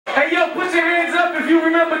Hey, yo, put your hands up if you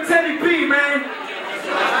remember Teddy B, man.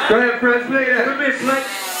 Go ahead, Press, play that. Come here, Slick.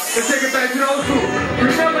 Let's take it back to the old school.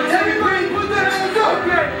 Remember Teddy B? Put your hands up.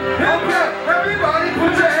 Okay. Everybody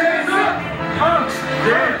put your hands up.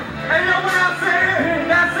 Yeah. Hey, yo, when I say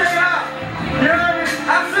hit, I say hop. You heard me?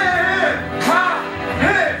 I say hit, hop,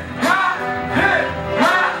 hit, hop, hit,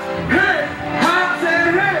 hop, hit, hop, say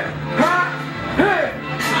hit, hop, hit.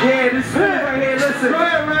 Yeah, this is right here, listen. Go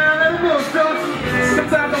ahead, man. Let me go, Stuff.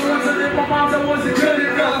 Sometimes I want to live my mom's, I wasn't good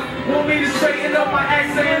enough. Want me to straighten up my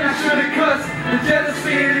accent and I should've cussed. The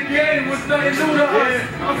jealousy in the game was nothing new to us.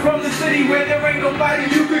 I'm from the city where there ain't nobody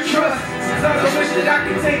you could trust. Sometimes I wish that I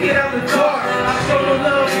could take it out the dark. I show no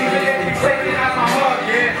love even if you take it out my heart.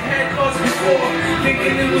 Yeah, had thoughts before,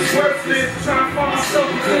 thinking it was worth it. Trying to find myself,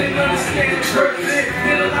 but couldn't understand the purpose.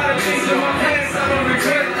 Did a lot of things in my past, I don't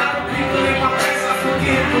regret. A lot of people in my past, I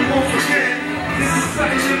forgive but won't forget. This is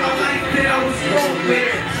something in my life that I was wrong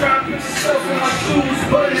with. Try to put yourself in my shoes,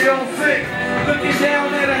 but it don't fit. Looking down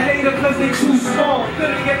at a hater cause they too small.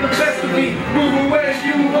 Couldn't get the best of me, move away if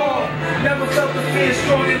you are. Never felt the fear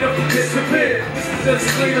strong enough to disappear. This is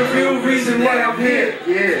just the real reason why I'm here.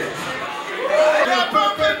 Yeah. That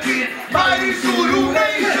perfect beat, mighty Zulu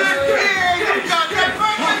Nation. Yeah, you got that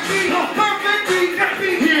perfect beat, perfect beat, that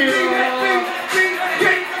beat, beat,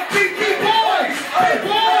 boys, hey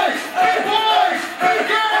boys, hey boys, hey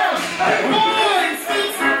girls, hey boys.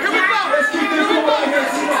 Here we go. Let's keep this going here.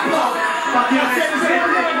 See my block. I said the same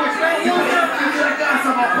language, man. You got guys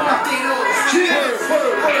on my block. Cheers.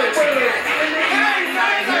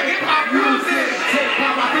 Hip-hop music. Take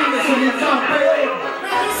my fingers on your tongue, baby.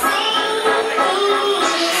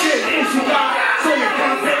 Shit, if you got so you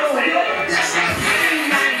can't pay over.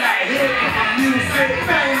 Hip-hop music.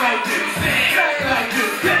 Bang like this. Bang like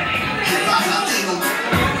this.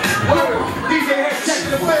 Whoa, DJ Head, check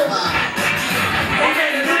the film. Okay,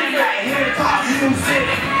 the name like hip-hop music.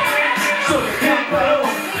 So you can't pay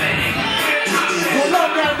over. Hold on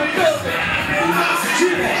down the building.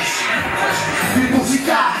 Mi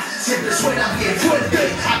música siempre suena bien fuerte,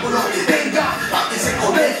 hago lo que venga, pa' que se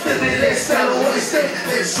conecte del este al oeste,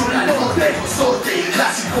 del sur al norte, sorte,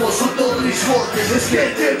 clásicos son todos mis fortes, es que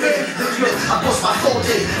te ven, a vos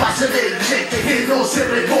majote, pase del cheque que no se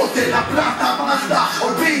rebote, la plata manda,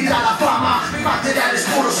 olvida la fama, mi material es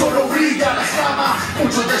puro, solo brilla la escama,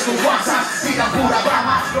 muchos de sus WhatsApp miran pura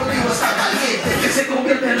brama, lo mío está caliente, que se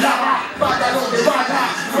convierte en lava, vaya donde vaya,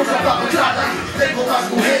 nunca pago entrada y tengo más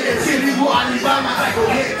mujeres, y vivo a Alibama, traigo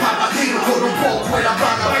hip-hop, tiro con un poco en la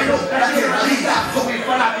banda, bailo la quebradita, con mi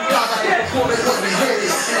fanaticada, que corre por mis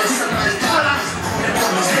redes, es americana, corre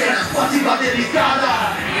por mis venas, pasiva delicada.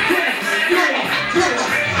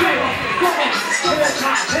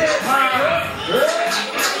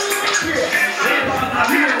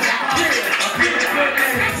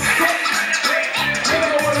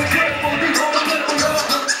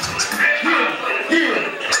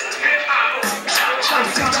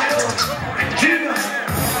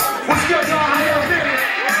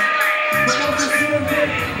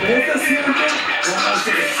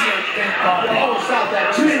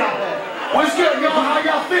 What's good, y'all? How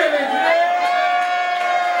y'all feeling?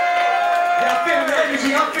 Y'all feeling the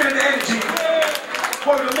energy? I'm feeling the energy.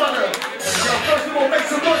 Word of mother. Y'all first of all, make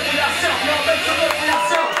some noise for yourself. Y'all make some noise for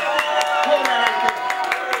yourself. Hold that right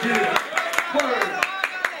there. Yeah. Word.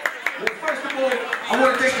 Well, first of all, I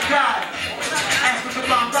want to thank God, Africa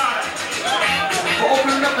Bambada, for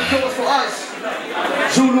opening up the doors for us,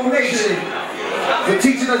 Zulu Nation, for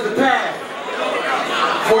teaching us the path,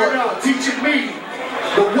 for teaching me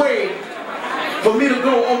the way for me to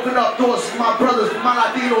go open up doors for my brothers, my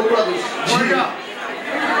Latino brothers. Yeah.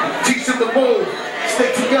 Teach them to move,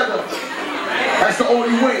 stay together. That's the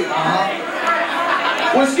only way.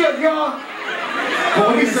 What's good, y'all?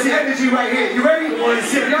 We need some energy right here. You ready? Yo,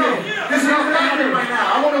 this is what I'm happening right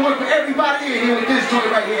now. I want to work with everybody in here with this joint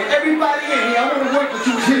right here. Everybody in here, I want to work with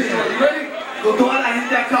you with this joint. You ready? Con toda la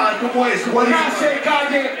gente acá, ¿cómo es? When I say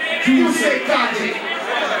calle, you say calle.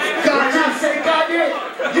 When I say calle,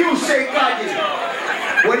 you say calle.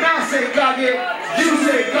 When I say calle, you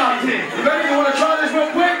say calle. You ready? You want to try this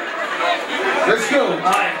real quick? Let's go. All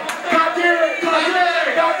right. Calle,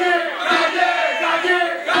 calle, calle, calle, calle,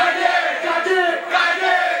 calle, calle,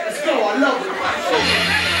 calle. Let's go. I love it.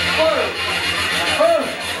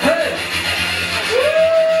 Hey.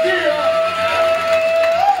 Yeah.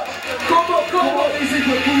 Come on, easy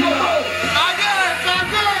with you. Come on.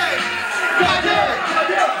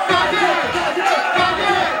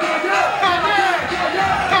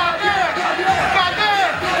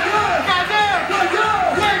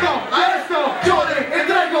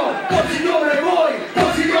 Por si yo me voy, por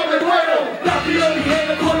si yo me muero.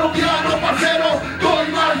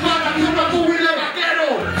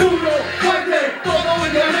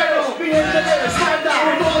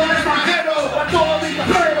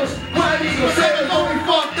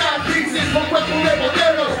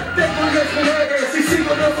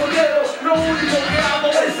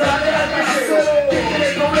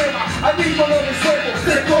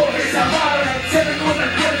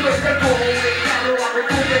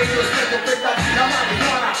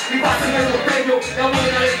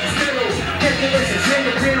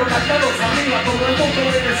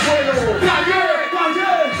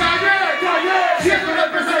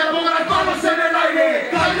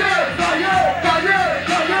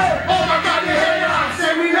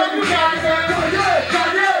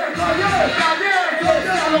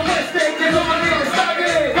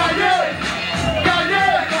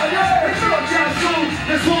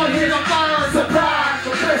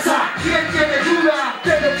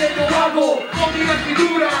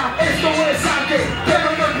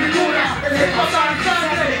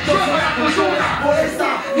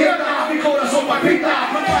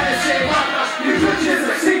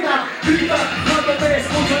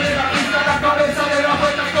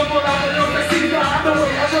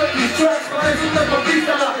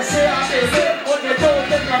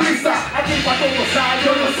 como sabe,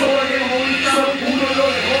 yo no soy egoísta, soy uno de los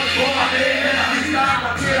mejores combates de la vida.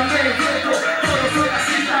 Cualquiera me encuentro, yo no soy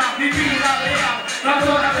racista, mi vida real, la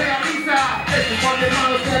hora realista. Es un par de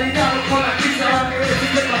manos que alinearon con la pista, la que es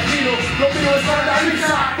un tranquilo, lo mío es para la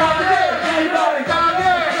risa. ¡Calle! ¡Calle! ¡Calle!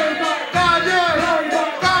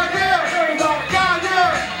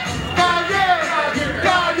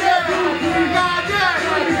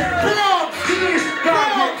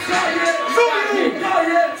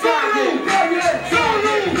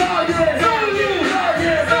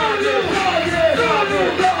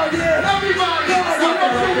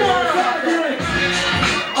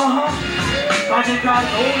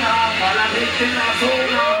 Cardona, para la gente en la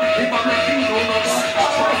zona, y para vecino no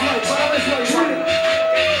para eso.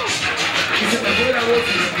 Y se me fue la voz,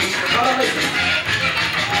 para eso.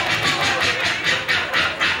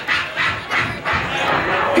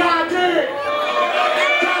 ¡Calle!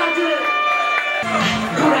 ¡Calle!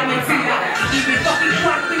 Pura mentira, y mi fucking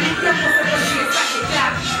cuarto y mi tiempo se consigue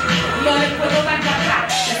saquear. No le puedo dar atrás,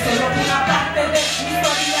 es solo una parte de mi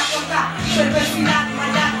historia contar. Perversidad,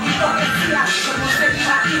 maldad, hipocresía, como se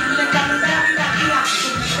viva y lentamente la vida mía.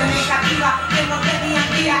 Gente negativa que no tenían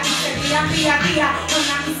día y seguían día a día con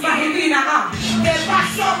la misma gentina. ¿Qué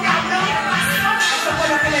pasó, cabrón? Eso fue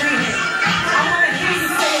lo que le dije. Vamos a decir y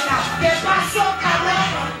say it now. ¿Qué pasó, cabrón?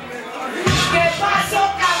 ¿Qué pasó,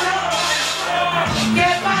 cabrón? ¿Qué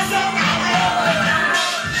pasó, cabrón?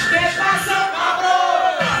 ¿Qué pasó,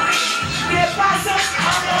 cabrón? ¿Qué pasó,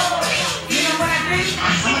 cabrón? You know what I think?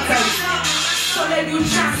 I'm gonna tell you. Solo le di un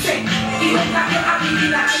chance y un cambio a mi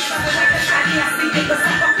vida. Pensando en que salía siguiendo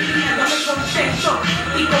esa familia. Yo me contento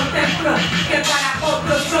y contemplo que para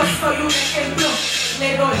otros yo soy un ejemplo. Le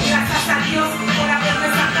doy gracias a Dios por haberme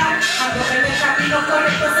sacado. Ando en el camino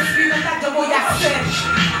correcto, es experimentar, yo voy a hacer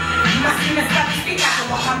más que una estadística.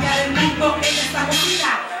 Como a cambiar el mundo en esta música.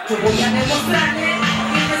 Yo voy a demostrarle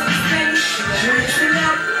quién es mi zen, y le voy a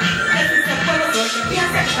enseñar. Este es el pueblo, soy el que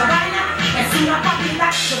piensa que esta vaina es una papita.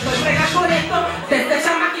 Yo estoy regando esto, desde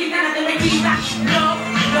esa máquina nadie me quita.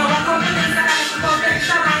 No va a comenzar a responder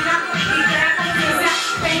esta vaina. Y crea conciencia,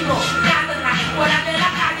 tengo cátedra fuera de la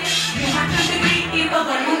calle. Y un master degree y todo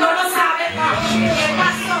el mundo lo sabe. ¿Qué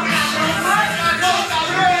pasó, cabrón? ¿Qué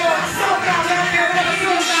pasó, cabrón? ¿Qué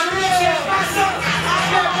pasó, cabrón? ¿Qué pasó,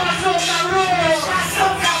 cabrón? ¿Qué pasó,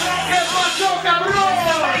 cabrón? ¿Qué pasó, cabrón?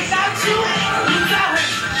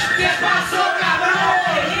 ¿Qué pasó, cabrón?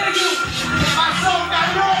 ¿Qué pasó,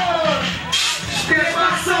 cabrón? ¿Qué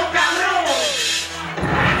pasó, cabrón?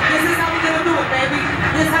 This is how we're gonna do it, baby.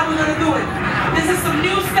 This is how we're gonna do it. This is some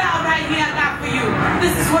new style right here I got for you.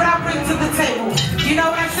 This is what I bring to the table. You know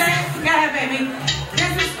what I'm saying? Go ahead, baby.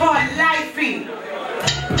 This is called Lifey.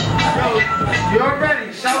 Yo, you're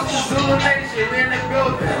ready. Shout to ZULUNATION. We're in the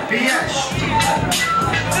building. BS.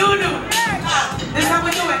 Zulu. This is how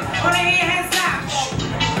we do it. Put your hands down.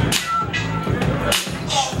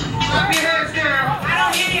 Clap your hands down. I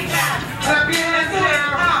don't hear you down. Clap your hands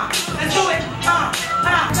down. Let's do it.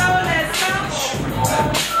 So let's go.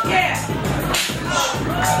 Yeah.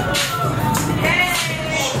 Hey.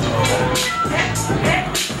 Hey.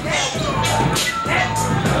 Hey. Hey.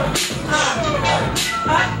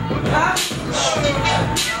 Up.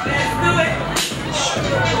 Let's do it.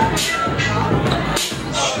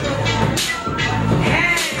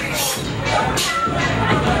 Hey.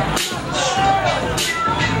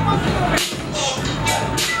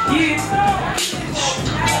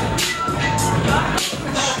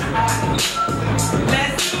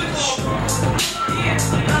 Let's do it.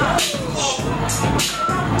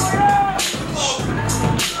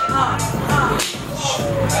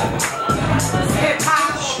 Hip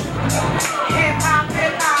hop. Hip hop.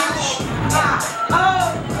 Hip hop. Hip hop.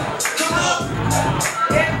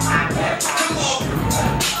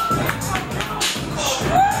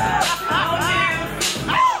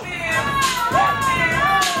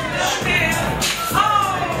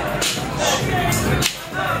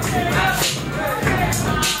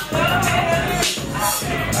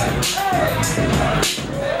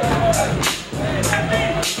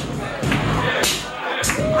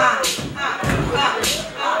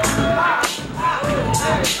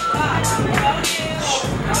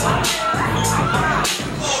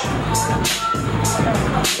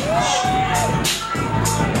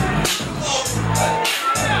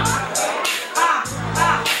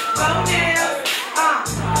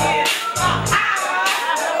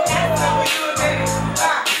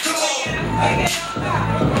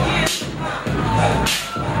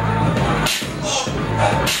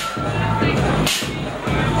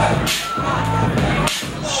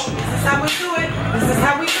 This is how we do it. This is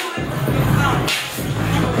how we do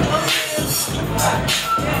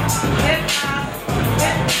it.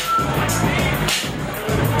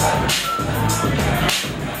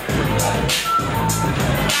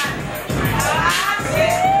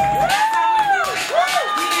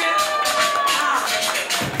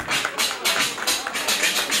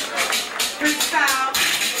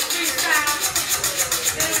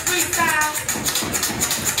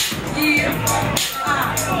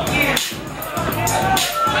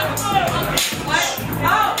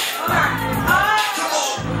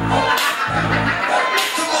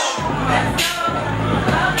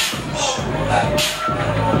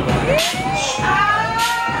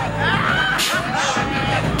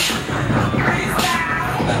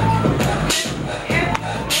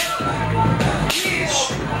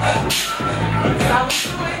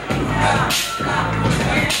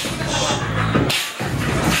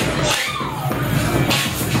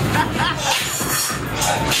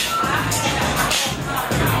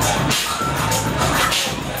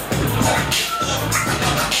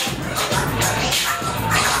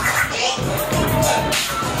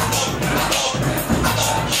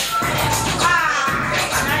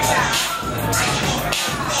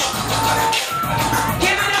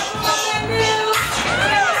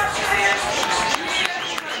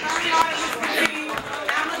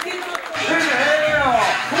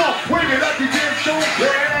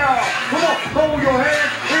 Hold your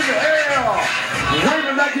hands in the air. Wave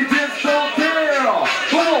it like you just don't care.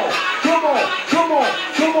 Come on, come on, come on,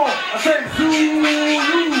 come on. I say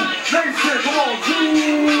ZULUNATION. Come on,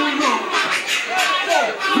 Zulu.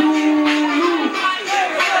 Zulu.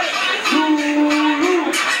 Zulu.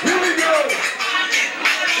 Here we go.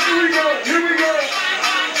 Here we go. Here we go.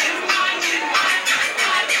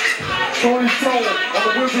 Tony Tone on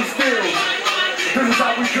the wheels and steels. This is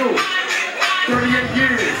how we do. 38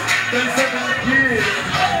 years, 37 years.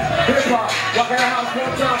 Hip-hop, walk in the house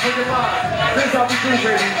one time for your mind. This is how we do,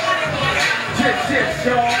 baby. Yes,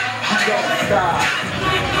 y'all. We gonna stop.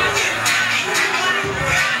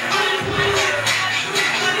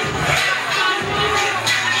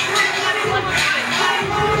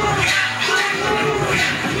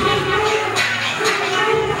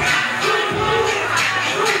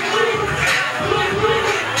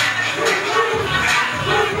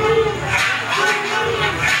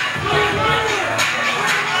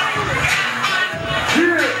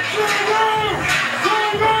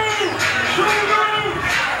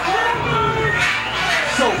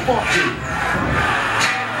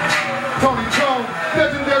 Tony Jones,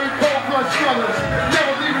 legendary cold blood struggles,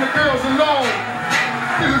 never leaving the girls alone.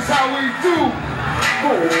 This is how we do.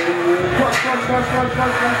 Oh, crush, crush, crush, crush,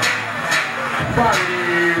 crush, crush.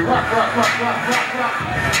 Body, rock, rock, rock, rock, rock, rock.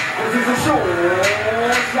 This is a show.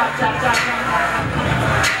 Shot, shot, shot, shot.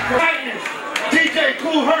 Lightness, DJ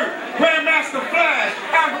Cool Hurt, Grandmaster Flash,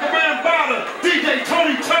 Africa Bambaataa, DJ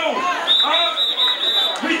Tony Jones.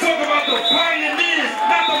 We talk about the pioneers,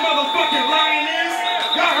 not the motherfucking lioness.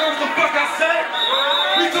 Y'all heard what the fuck I said?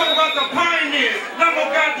 We talk about the pioneers, not no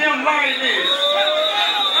goddamn lioness.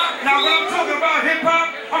 Now when I'm talking about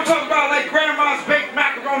hip-hop, I'm talking about like grandma's baked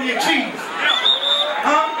macaroni and cheese.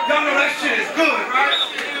 Y'all know that shit is good, right?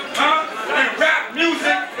 And rap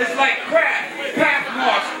music is like crack,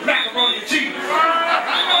 pathmarks, macaroni and cheese.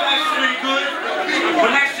 That shit ain't good.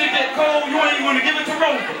 When that shit get cold, you ain't even gonna give it to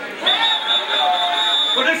Rover.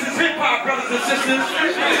 But this is hip-hop, brothers and sisters.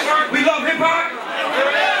 We love hip-hop.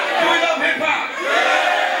 Do we love hip-hop?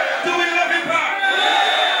 Do we love hip-hop?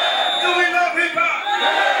 Do we love hip-hop?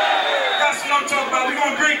 That's what I'm talking about. We're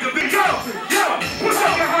going to bring the beat. Yo, what's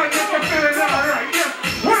up, your honey? If you're feeling all right,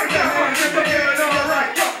 yeah. Wave your honey if you're feeling all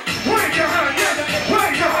right, yo. Wave your honey, yeah.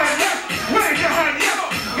 Wave your honey, yeah. Wave your honey, yeah.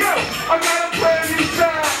 Yo, I got a brand new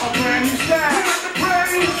style. A brand new style. I got a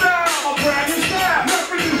brand new style. A brand new style. Not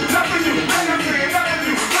for you, not for you. I'm not saying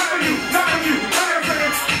nothing.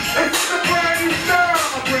 It's a brand new style,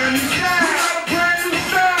 a brand new style. We got a brand new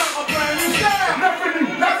style, a brand new style. Nothing new,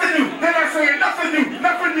 nothing new. Then I say nothing new,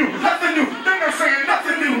 nothing new, nothing new. Then I say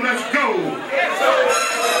nothing new. Let's go.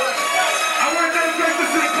 I want to dedicate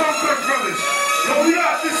this to the Complex Brothers. Yo, we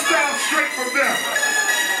got this style straight from them.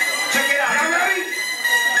 Check it out. Y'all ready?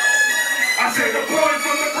 I say the boys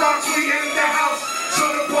from the Bronx, we in the house. So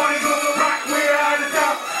the party's on the rock, we're out of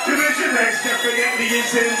doubt. Division X definitely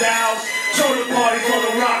is in the house. So the party's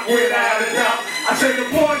gonna rock without a doubt. I say the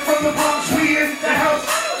boys from the Bronx, we in the house.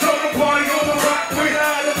 So the party's gonna rock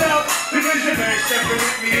without a doubt. Division X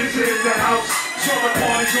definitely is in the house. So the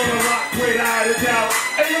party's gonna rock without a doubt.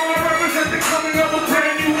 And you wanna represent the coming of a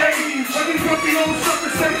brand new age. When these rookie old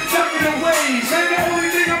suckers say, chuck it away. And the only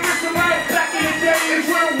thing I miss about back in the day is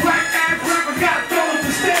when whack ass rappers got thrown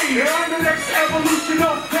to stage. And I'm the next evolution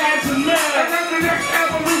of pads and men. And I'm the next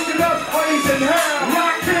evolution of praise and hell.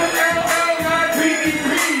 Rock till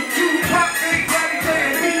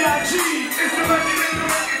it's the legend in the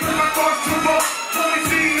record till my thoughts to up. Only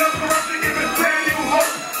seeing up for us to give it brand new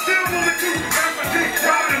hope. Still on the two, got my dick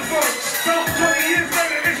riding folks. So 20 years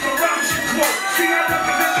later, it's the Ramsey quote. See, I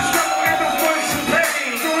represent the struggle and the voice of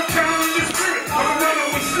pain. So I'm channeling the spirit of a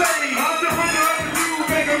runaway slave. I'm the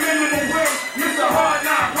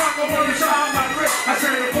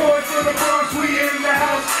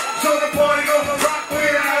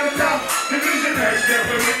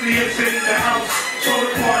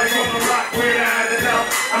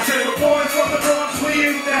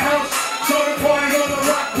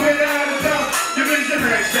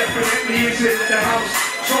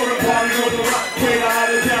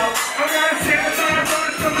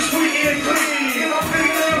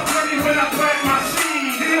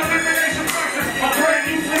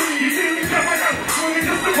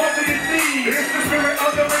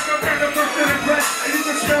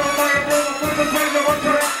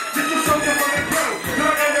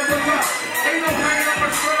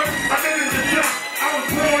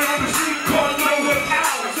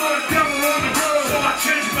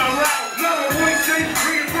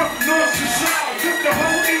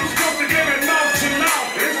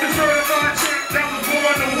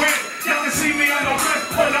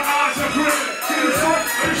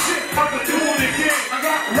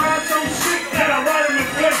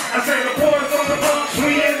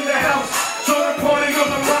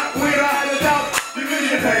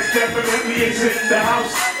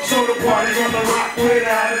gonna rock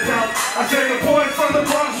without a doubt. I say the boys from the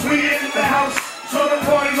Bronx, we in the house. So the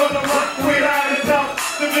party gonna rock without a doubt.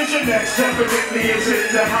 Division X definitely is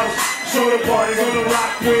in the house. So the party gonna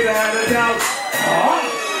rock without a doubt.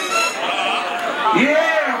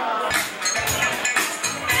 Yeah!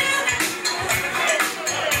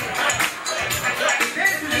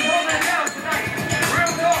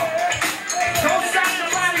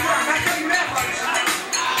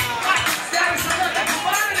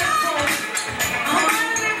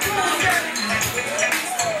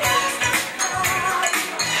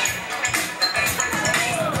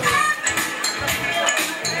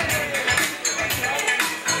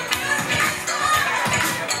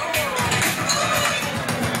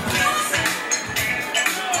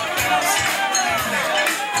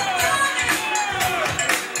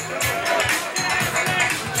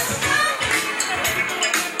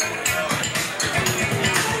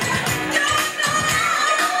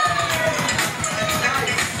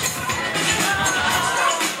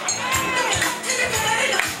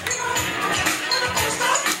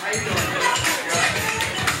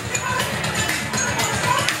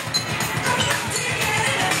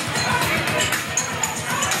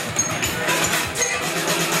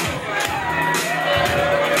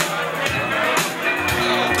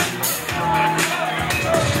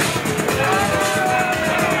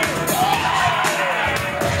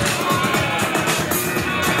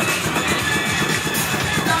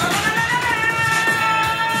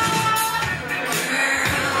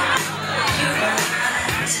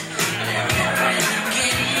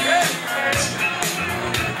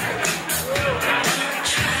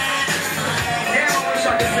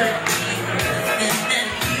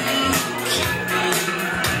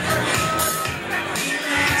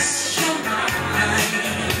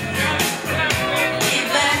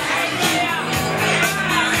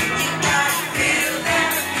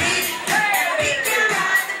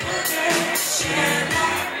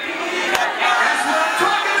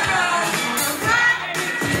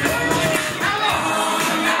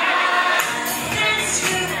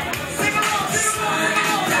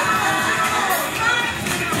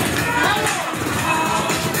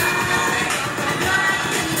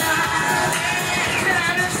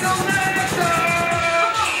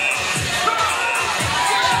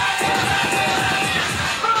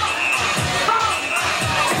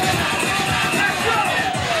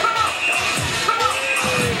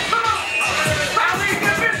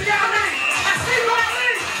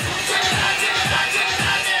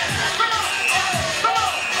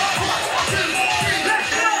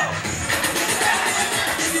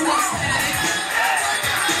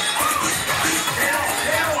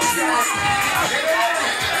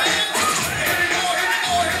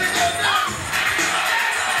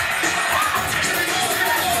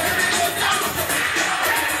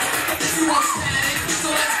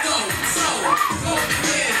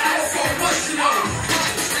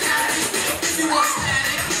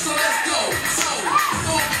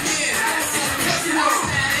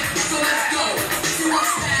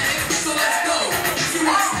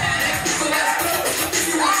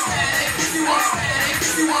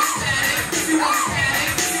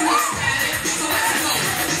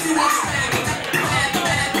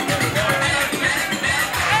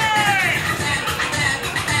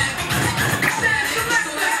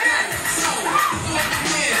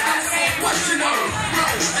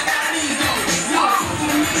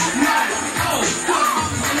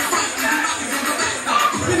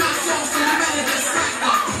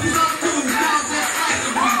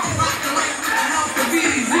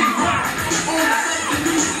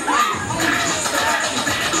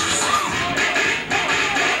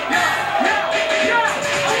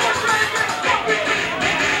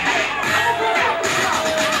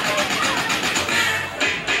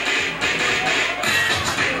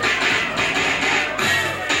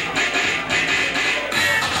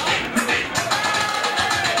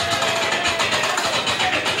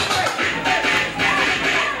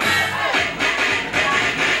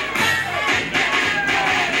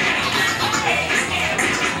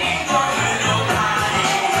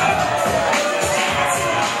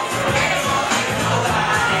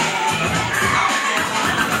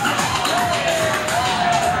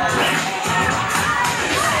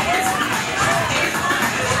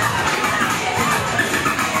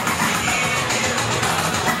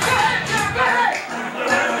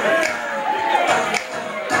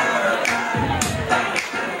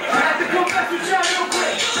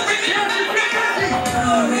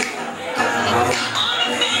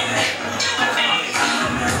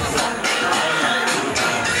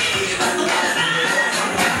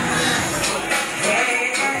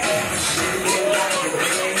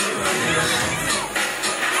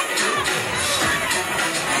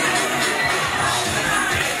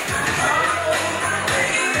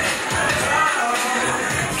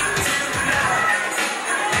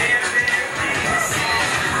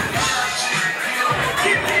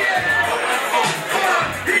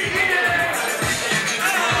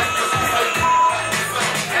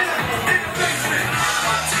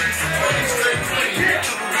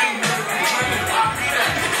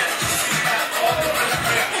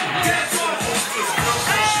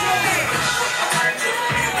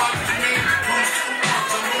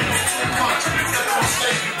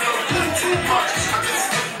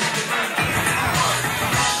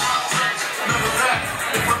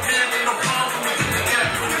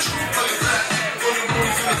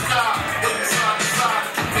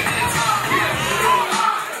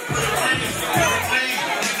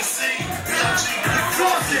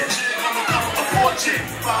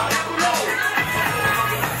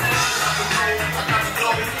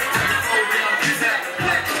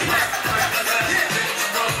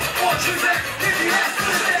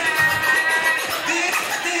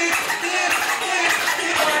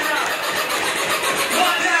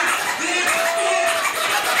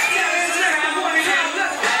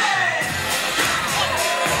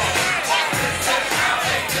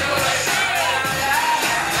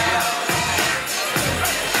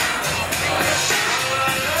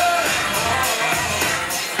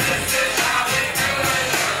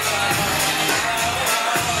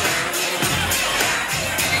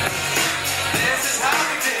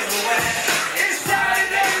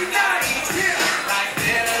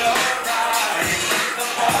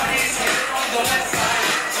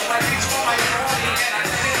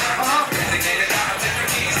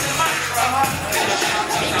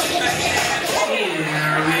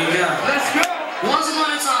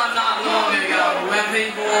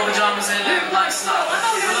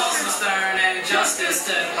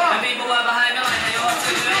 And people were behind me like they ought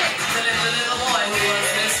to be. The little boy who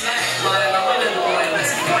was misled by the little boy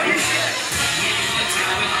was misled.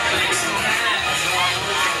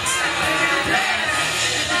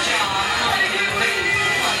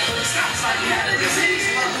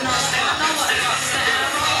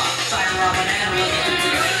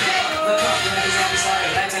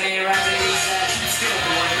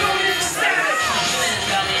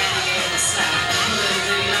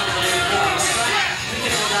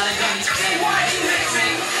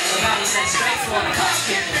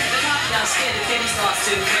 Starts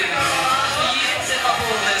to figure. For years in the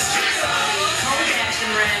homeless streets, cold cash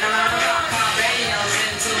and ran around the block, car radios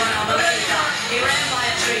into an unbeliever. He ran by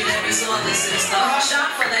a tree that he saw this and stuff.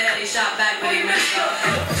 Shot for the head, he shot back, but he missed up.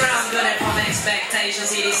 Ground good at from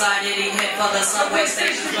expectations, he decided he'd hit for the subway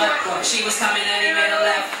station, but she was coming and he made a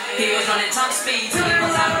left. He was running top speed till he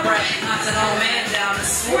was out of breath. Knocked an old man down the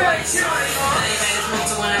sway. Then he made his move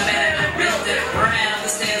to an abandoned building. Ran up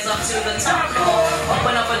the stairs up to the top floor.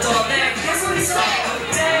 Opened up a door there. Guess what he saw?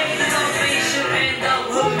 Good day. The dope fiend should end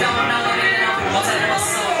up. Who don't know what it is? I'll tell him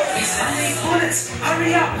what's up. He said, I need bullets.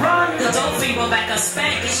 Hurry up, run. The dope fiend went back a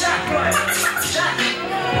spank. He shot. Shot.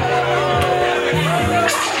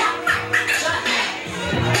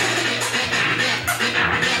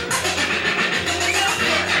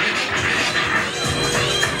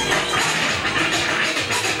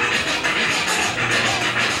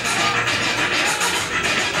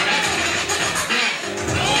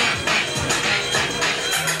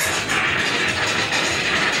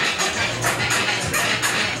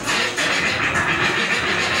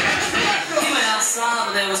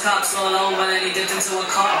 Cops all over, then he dipped into a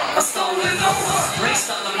car, a stolen Nova. Raced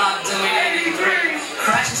up the block doing 83.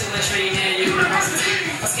 Crashed into a tree near University.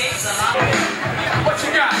 Escapes a lot. What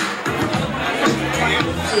you got?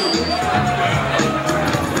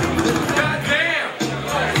 Goddamn!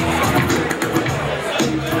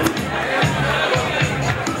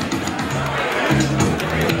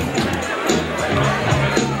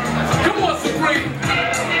 Come on, Supreme!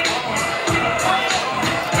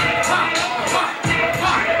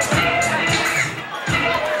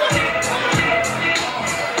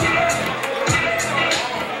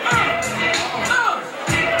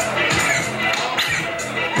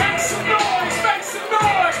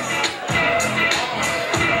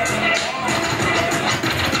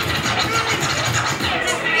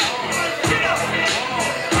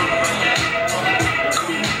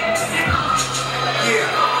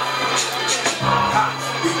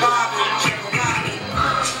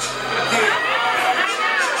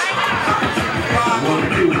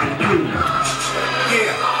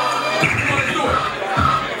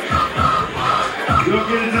 You'll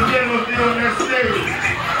get it together with you on that stage.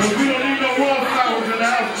 Because we don't need no wallflowers in the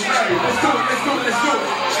house tonight. Let's do it, let's do it, let's do it.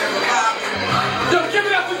 Yo, give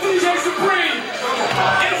it up for DJ Supreme.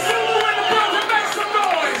 And Zulu in the building, make some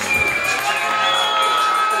noise.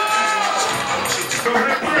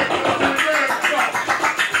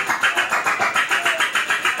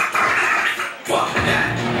 Fuck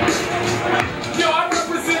that. Yo, I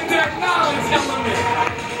represent that knowledge element.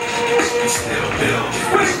 Still building.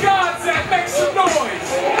 Where the God's at, make some noise.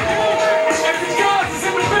 If the God's is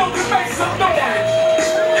in the building, make some noise.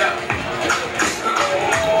 Yeah.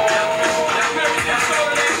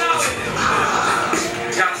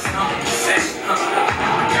 Got something to say.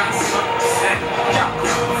 Got something to say.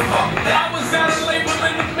 I was out of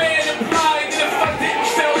labeling the man implying that if I didn't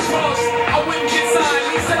sell drugs, I wouldn't get signed.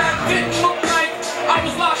 He said I didn't look like I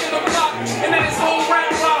was locking the block, and that his whole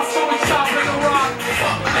rap roster was chopping the rock.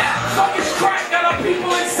 Fucking crack got our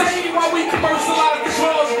people insane while we commercialize the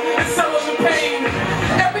drugs and sell them the pain.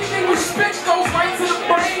 Everything we spit goes right to the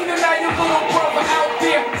brain, and now your little brother out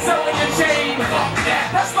there selling your chain.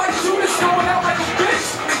 That's like Judas going out like a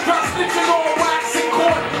bitch, drop snitching on wax in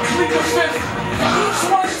court, plead the fifth. Each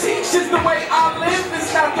one teaches the way I live. It's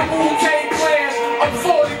not the Wu-Tang Clan. I'm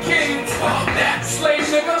for the kids. Slave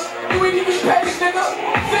nigga, you ain't even paid, nigga.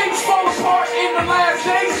 Things fall apart in the last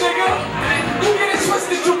days, nigga. You get it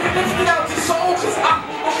twisted, you can lift it out your soul, cause I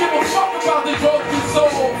don't give a fuck about the drug you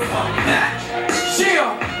sold.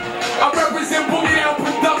 Yeah, I represent Boogie Down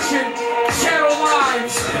Production, Channel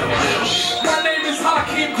Lives. My name is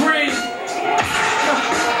Hakeem Green.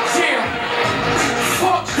 Yeah,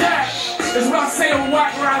 fuck that is what I say to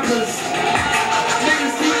whack rappers.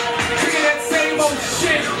 Niggas keep picking that same old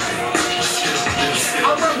shit.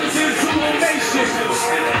 I represent ZULUNATION.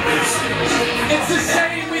 It's a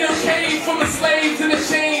shame we done came from the slaves and the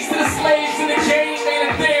chains to the slaves in the game. Ain't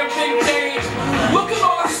a damn thing changed. Look at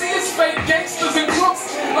all I see is fake gangsters and crooks.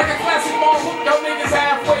 Like a classic mall hook, y'all niggas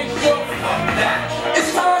halfway shook. It's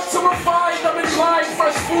time to refine them and glide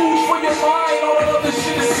fresh food. food for your mind, all that other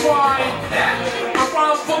shit is swine. I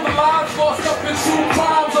rhyme for the lives lost up in 2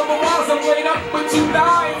 crimes, otherwise I'm laid up with 2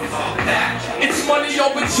 dimes. It's money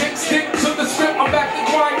over chicks, stick to the script, I'm back to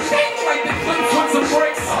grind, like the clips with some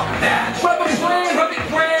bricks. Brother plan, 100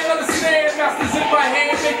 grand, understand, masters in my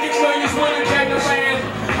hand, making millions winning gang the land.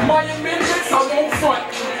 My amendments, I won't front,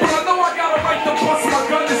 but I know I got a right to bust my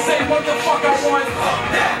gun to say what the fuck I want.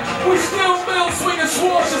 We still build, swinging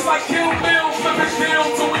swords just like Kill Bill, flipping down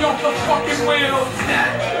till we off the fucking wheels.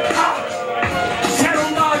 Channel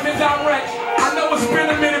 9 and direct, I know it's been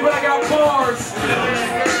a minute, but I got bars.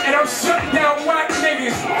 And I'm shutting down whack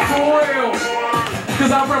niggas, for real.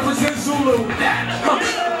 Cause I represent Zulu,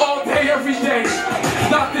 all day, every day.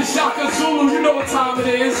 Not the Shaka Zulu, you know what time it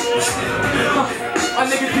is. My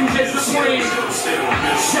nigga DJ Supreme.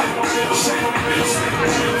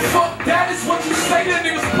 Fuck that is what you say to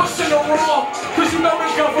niggas pushing the raw. Cause you know the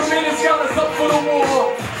government has got us up for the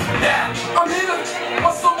war. I'm here to,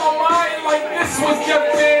 what's on my mind like this was Jeff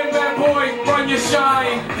Van, bad boy, run your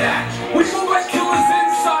shine. We move like killers in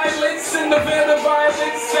silence, in the van of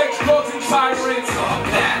violence, sex, drugs, and tyrants.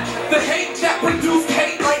 The hate that produced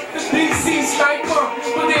hate like the DC sniper,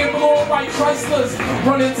 but they blow white Chryslers,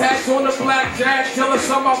 running tags on the black jack, jealous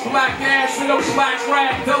of my black ass in a black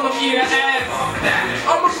rap, tell them eat an ass.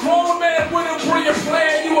 I'm a grown man with a brilliant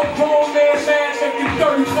plan, you a grown man making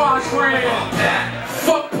 35 grand.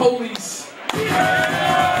 Fuck police.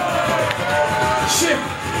 Shit.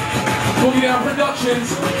 Boogie Down Productions.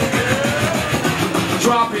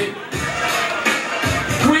 Drop it.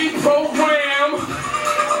 Reprogram.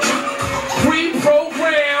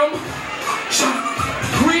 Reprogram.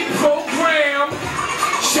 Reprogram.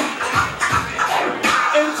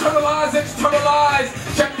 Internalize, externalize.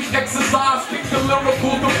 Check the exercise. Kick the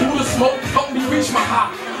lyrical, the Buddha smoke. Help me reach my high.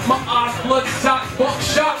 My eyes bloodshot,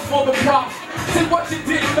 buckshot for the prop. Say what you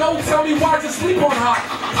didn't know, tell me why'd you sleep on hot.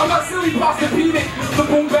 I'm not silly, posturepedic. The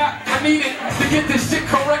boom back, I need it. To get this shit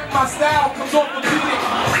correct, my style comes off the beat.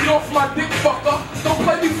 Get off my dick, fucker. Don't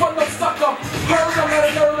play me for no sucker. Heard I'm not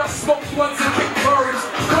a nerd, I smoke blunts and kick birds.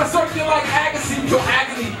 When I serve you like Agassi, your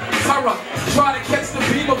agony, terror. Try to catch the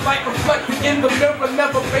beam of light reflected in the mirror.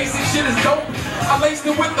 Never basic shit is dope. I laced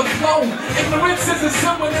it with the flow. Ignorance is a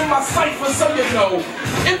symbol in my cipher, so you know.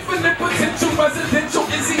 Infinite potential, residential,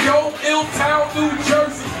 Izzy-O, Ill-Town, New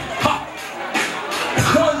Jersey. Ha!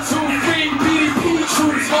 1, 2, 3, BDP,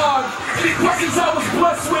 troops hard. Any questions? I was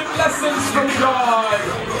blessed with lessons from God.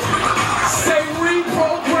 Say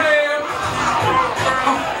reprogram.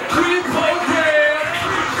 Reprogram.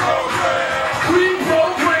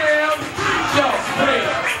 Reprogram. Yo, wait.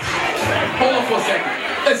 Hold on for a second.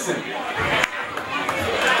 Listen.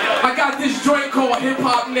 I got this joint called Hip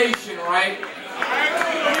Hop Nation, right?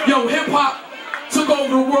 Yo, hip hop took over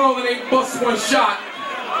the world and ain't bust one shot.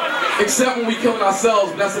 Except when we killing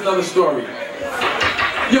ourselves, but that's another story.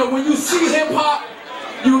 Yo, when you see hip hop,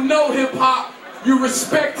 you know hip hop, you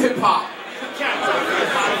respect hip hop.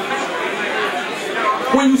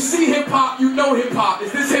 When you see hip hop, you know hip hop.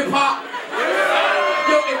 Is this hip hop?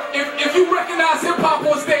 Yo, if you recognize hip hop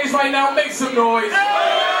on stage right now, make some noise.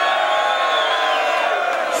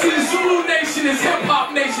 See, Zulu Nation is hip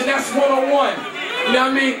hop nation, that's 101. You know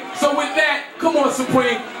what I mean? So with that, come on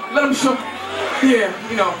Supreme, let them show, yeah,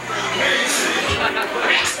 you know.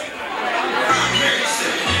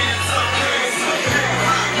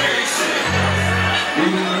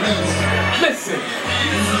 Listen.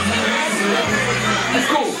 That's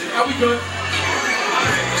cool, are we good?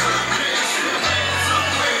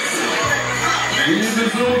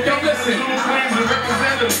 Yo, listen.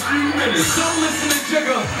 Don't listen to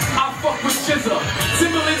Jigga, I fuck with Chizza.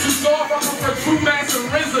 Timberlands who's off, I prefer True Mass and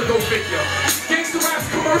RZA, go figure. Gangsta rap's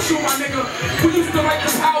commercial, my nigga. We used to like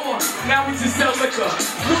the power, now we just sell liquor.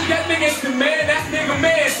 Look, that nigga ain't the man, that nigga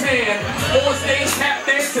man tan. On stage, tap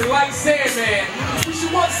dancing like Sandman. We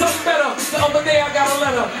should want something better. The other day I got a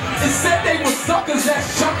letter. It said they were suckers that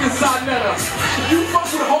chuck inside Netta. You fuck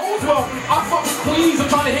with hoes? Well, I fuck with queens. I'm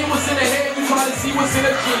trying to hear what's in their head, you trying to see what's in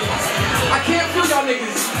their jeans. I can't feel y'all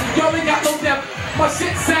niggas. Y'all ain't got no depth. My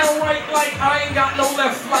shit sound right like I ain't got no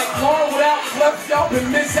left. Like Lauren without left, y'all been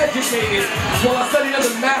miseducated. While I study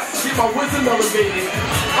under masters, get my wisdom elevated.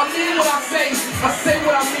 I mean what I say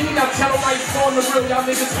what I mean. I tell them right on the real, y'all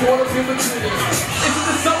niggas caught up in between. Is it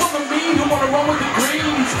the some of the mean who wanna run with the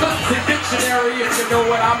greens? Guns the dictionary if you know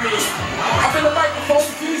what I mean. I've been the microphone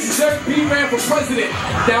pieces, Eric B ran for president.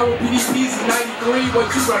 Now with PDPs in 93, what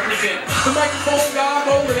you represent. The microphone guy,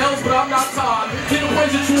 rolling L's, but I'm not Todd. Didn't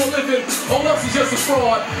pleasure to a living, all else is just a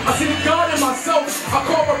fraud. I see the God in myself, I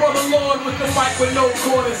call my brother Lord with the mic with no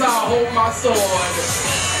corners, I'll hold my sword.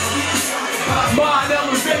 Mind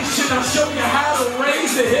elevation, I'll show you how to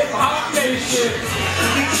raise the hip-hop nation.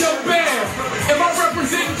 Yo, Bam, if I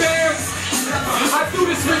represent Bam, I do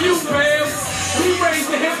this for you, Bam. We raise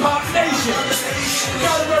the hip-hop nation.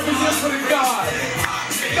 Gotta represent for the God.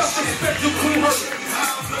 Enough respect to Cool Herc.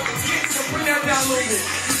 Bring that down a little bit.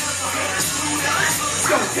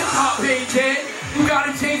 Yo, hip-hop ain't dead. You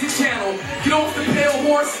gotta change the channel. Get off the pale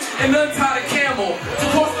horse and untie the camel.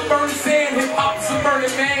 Across the burning sand, hip-hop's a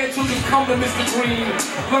burning man. Children come to Mr. Green,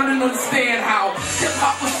 learn and understand how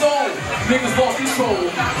hip-hop was sold. Niggas lost control.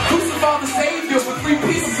 Crucified the Savior with 3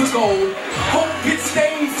 pieces of gold. Hope gets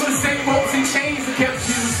stained for the same ropes and chains that kept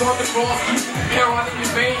Jesus on the cross. Heroin in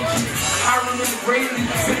your veins, iron in the grave,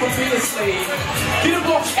 simple being a slave. Get him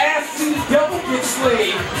off ass to the devil get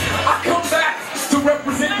slayed. I come back to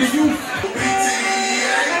represent the youth.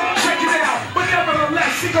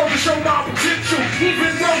 She goes to show my potential,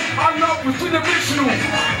 even though our love was original.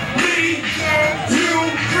 Me, you,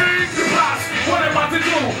 the boss. What am I to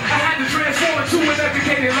do? I had to transform into an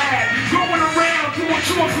educated lad. Going around doing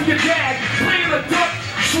chores for your dad. Playing a duck,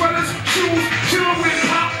 sweaters, shoes, chilling with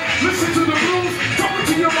pop. Listen to the blues, talking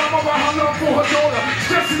to your mama about her love for her daughter.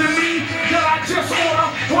 Stressing to me that I just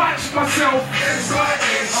oughta watch myself.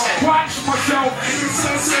 Watch myself.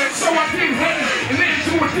 So I didn't hate and didn't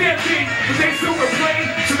do a damn thing, but they still would play.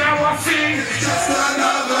 So now I sing. Just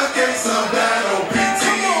another case of that OPT.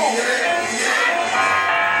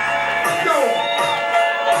 Yo,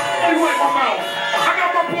 anyway, my mouth. I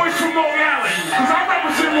got my boys from Long Island, cause I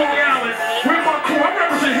represent Long Island. With my crew, I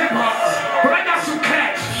represent hip hop, but I got some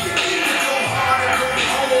cats.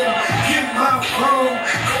 Get my phone,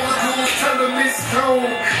 tell them it's home.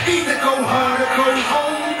 Either go hard or go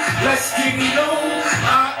home. Let's get it on.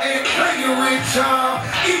 I ain't playing with y'all.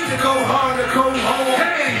 Either go hard or go home.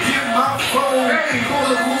 Hey, get my phone. Hey, call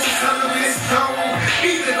the rules, tell them it's home.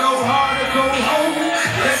 Either go hard or go home.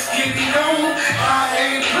 Let's get it on. I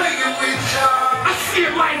ain't playing with y'all. I see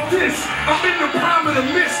it like this. I'm in the prime of the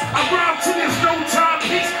mist. I rhyme till there's no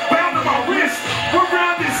timepiece bound to my wrist. What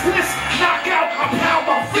round is this? Knock out, I pound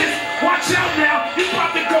my fist. Watch out now, you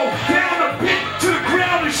about to go down a bit to the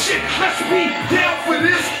ground and shit. Let's be down for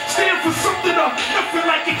this. Stand for something or nothing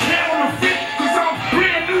like a counterfeit. Cause I'm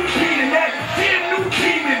brand new beating that damn new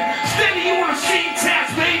demon. Steady on the same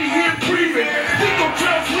task, baby, here breathing. Think of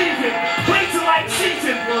drugs leaving, blazing like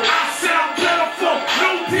season. I sound better for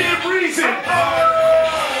no damn reason.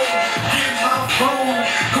 Get my phone,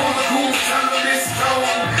 call the cool, tell them it's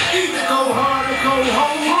gone. Either go hard or go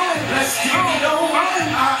home. Let's get it on.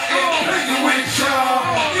 I ain't playing with y'all.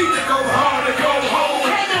 Either go hard or go home.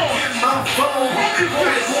 Get my phone, call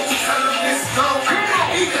the cool, tell them it's gone.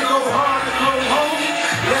 Either go hard or go home.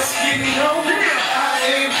 Let's get it on. I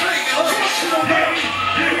ain't playing with y'all.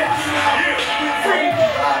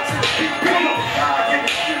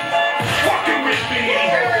 Fucking with me.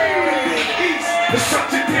 It's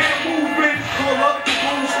such a damn movement. Call up the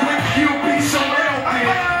rules quick, you'll be surrounded.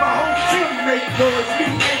 My whole teammate does me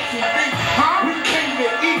HMV. We came to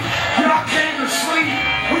eat, y'all came to sleep.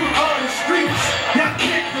 We on the streets, y'all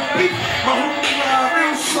came to beat. My homie ride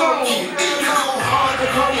real slow. Either go hard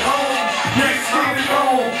or go home. Let's get it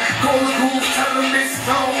on. Call the rules, tell them it's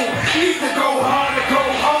gone. Either go hard or go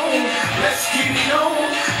home. Let's get it on.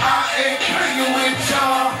 I ain't playing with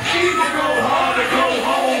y'all. Either go hard or go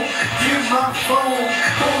home. Give my phone.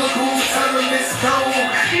 Call the rules, tell them it's gone.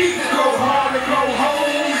 Either go hard or go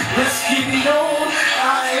home. Let's get it on.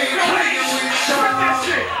 I ain't playing with y'all.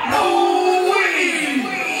 Ooh-wee.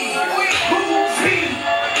 Who's he?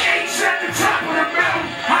 H at the top of the mountain.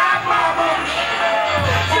 Hi, mama.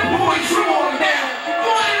 Your boys on now.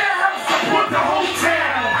 I put the whole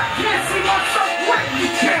town. I can't see myself waiting. You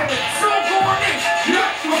can't. So going in.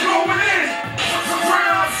 Yup, we're going in.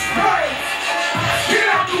 Round spray. Get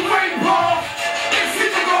out the way, Paul. It's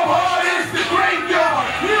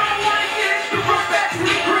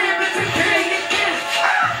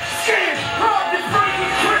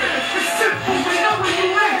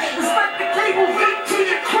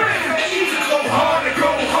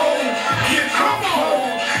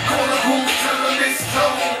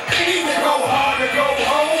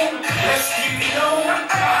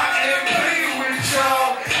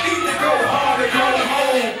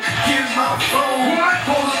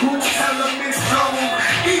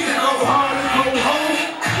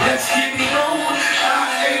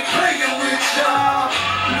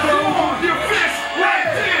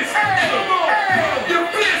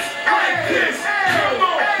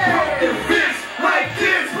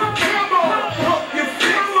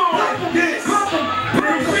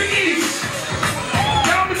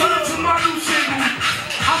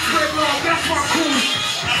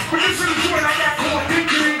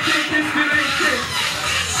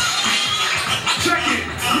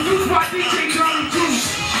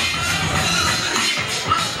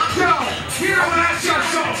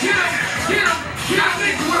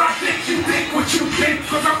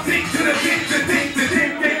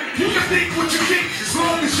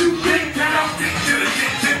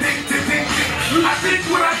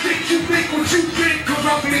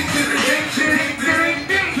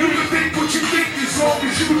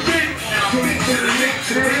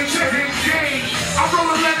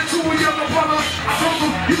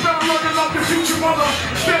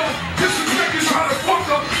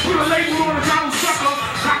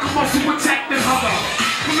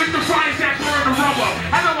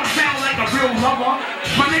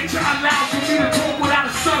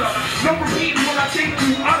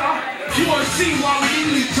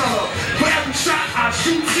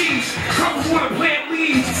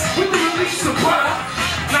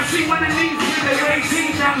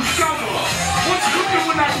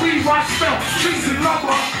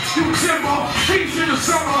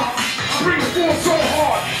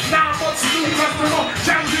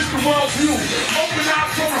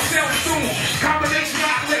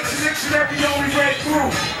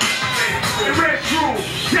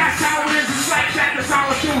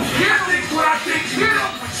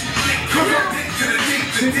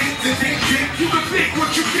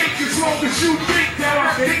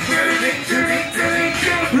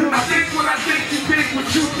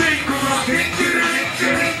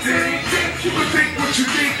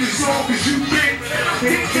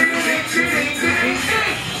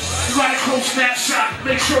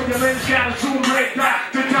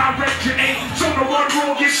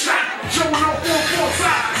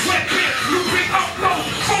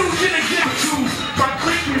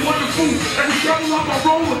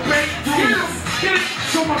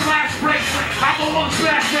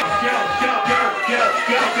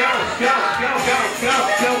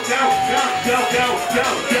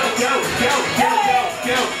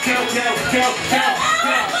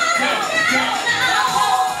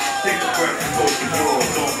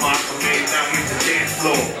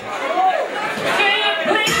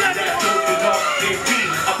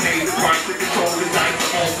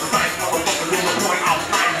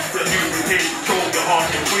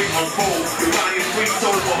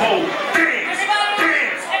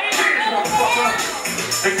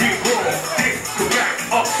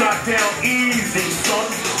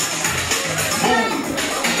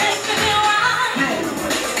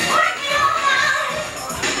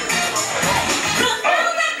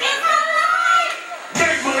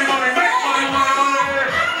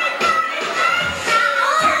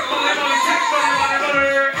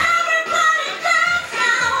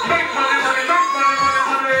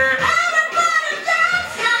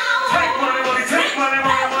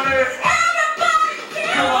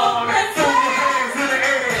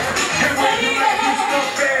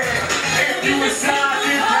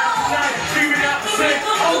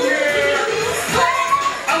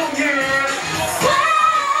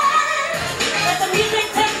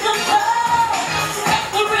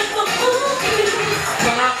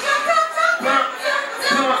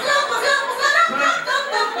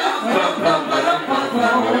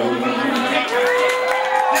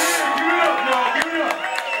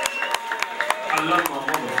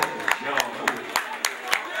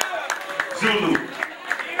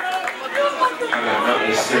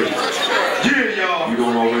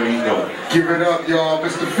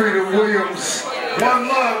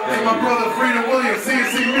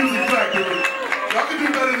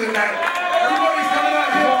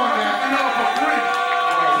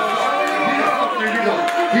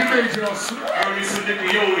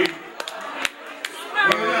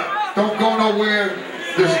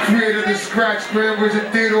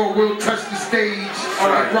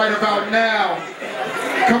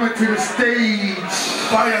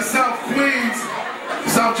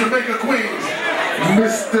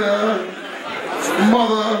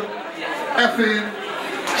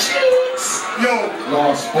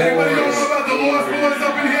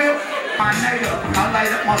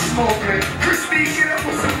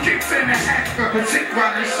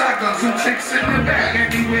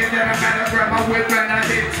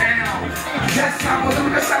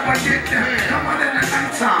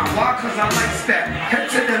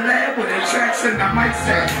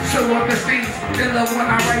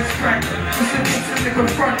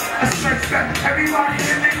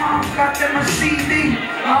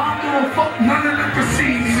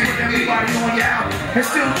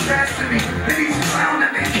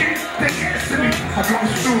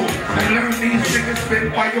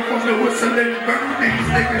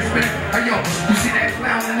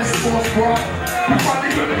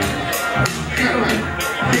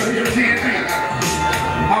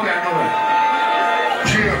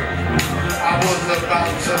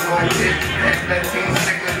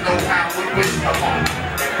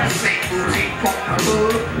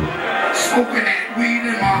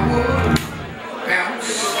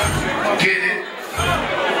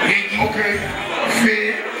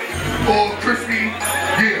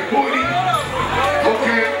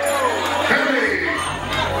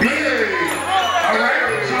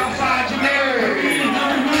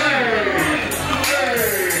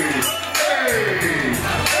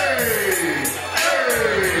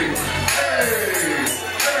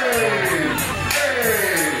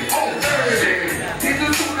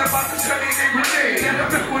and the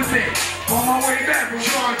fifth was in. On my way back from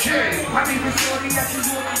Sean K. I need a shorty at the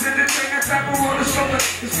waters and the thing I tap her on the shoulder.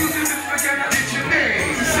 Excuse me, Mr. Again, I did your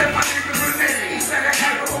name. She said my name is Renee. He said I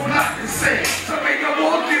had a whole lot to say. So make a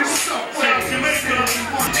walk you somewhere.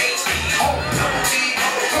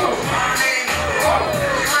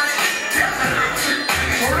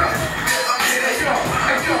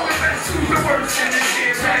 The worst in this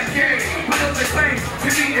year's rap game. Put up the claim to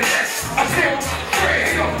be the